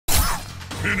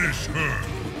Finish her!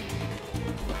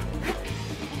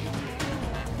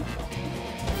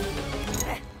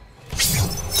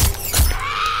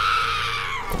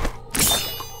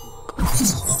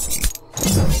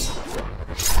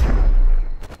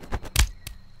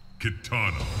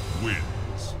 Kitana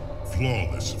wins.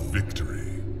 Flawless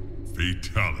victory.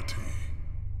 Fatality.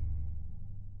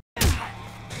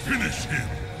 Finish him!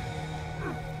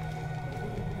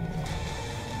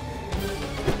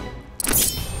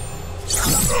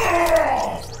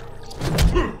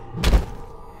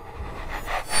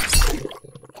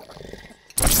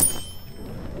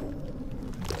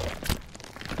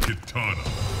 Kitana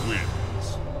wins.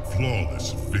 Flawless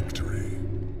victory.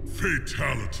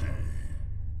 Fatality.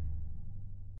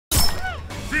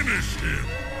 Finish him!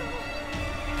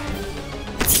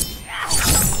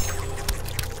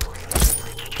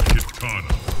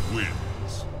 Kitana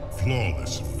wins.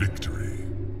 Flawless victory.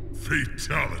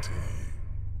 Fatality.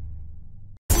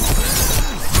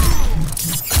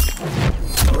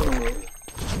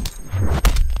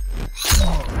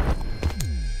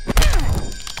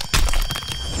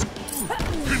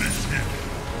 Finish him!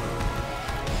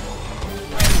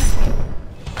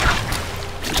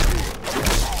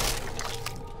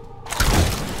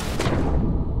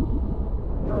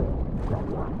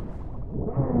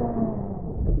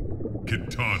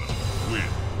 Kitana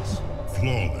wins.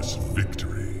 Flawless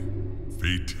victory.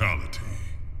 Fatality.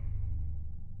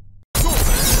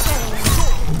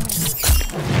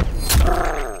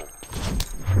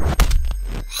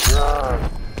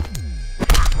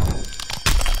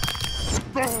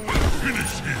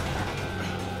 Finish him!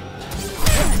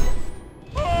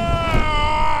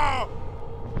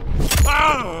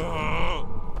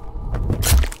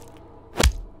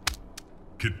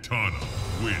 Kitana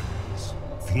wins.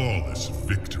 Flawless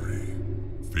victory.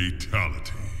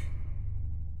 Fatality.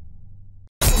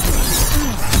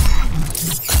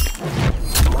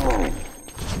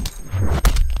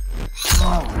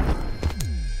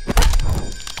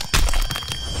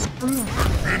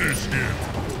 Finish him!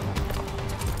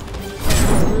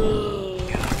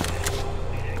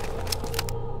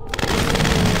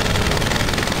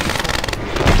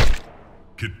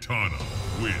 Kitana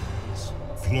wins.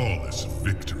 Flawless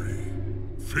victory.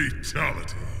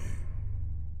 Fatality.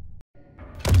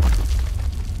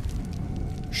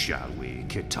 Shall we,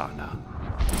 Kitana?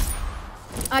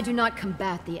 I do not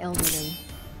combat the elderly.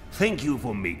 Thank you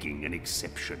for making an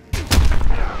exception.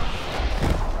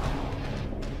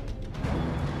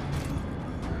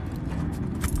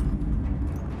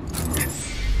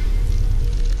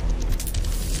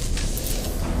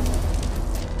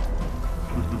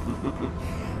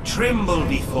 Tremble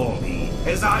before me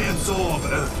as I absorb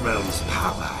Earthrealm's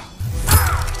power.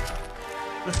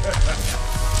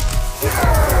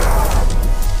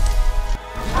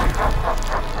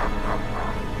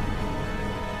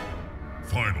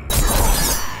 Final.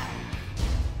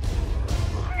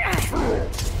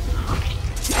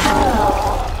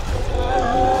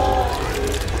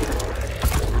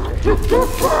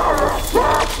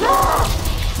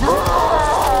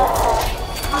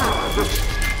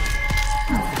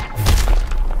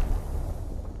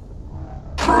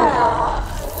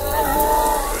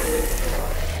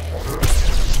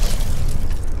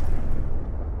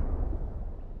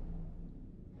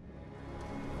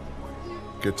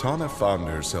 Kitana found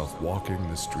herself walking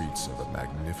the streets of a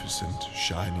magnificent,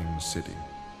 shining city.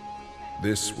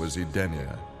 This was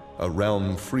Edenii, a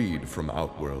realm freed from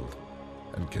Outworld,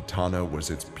 and Kitana was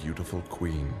its beautiful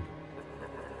queen.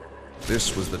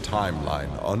 This was the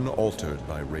timeline unaltered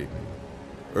by Raiden.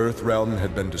 Earthrealm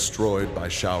had been destroyed by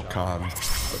Shao Kahn,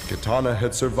 but Kitana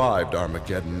had survived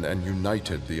Armageddon and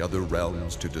united the other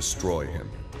realms to destroy him.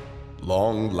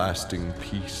 Long-lasting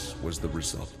peace was the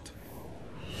result.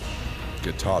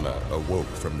 Kitana awoke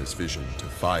from this vision to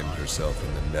find herself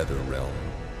in the Nether Realm.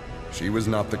 She was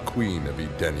not the queen of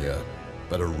Edenii,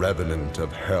 but a revenant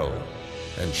of hell,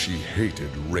 and she hated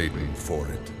Raiden for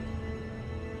it.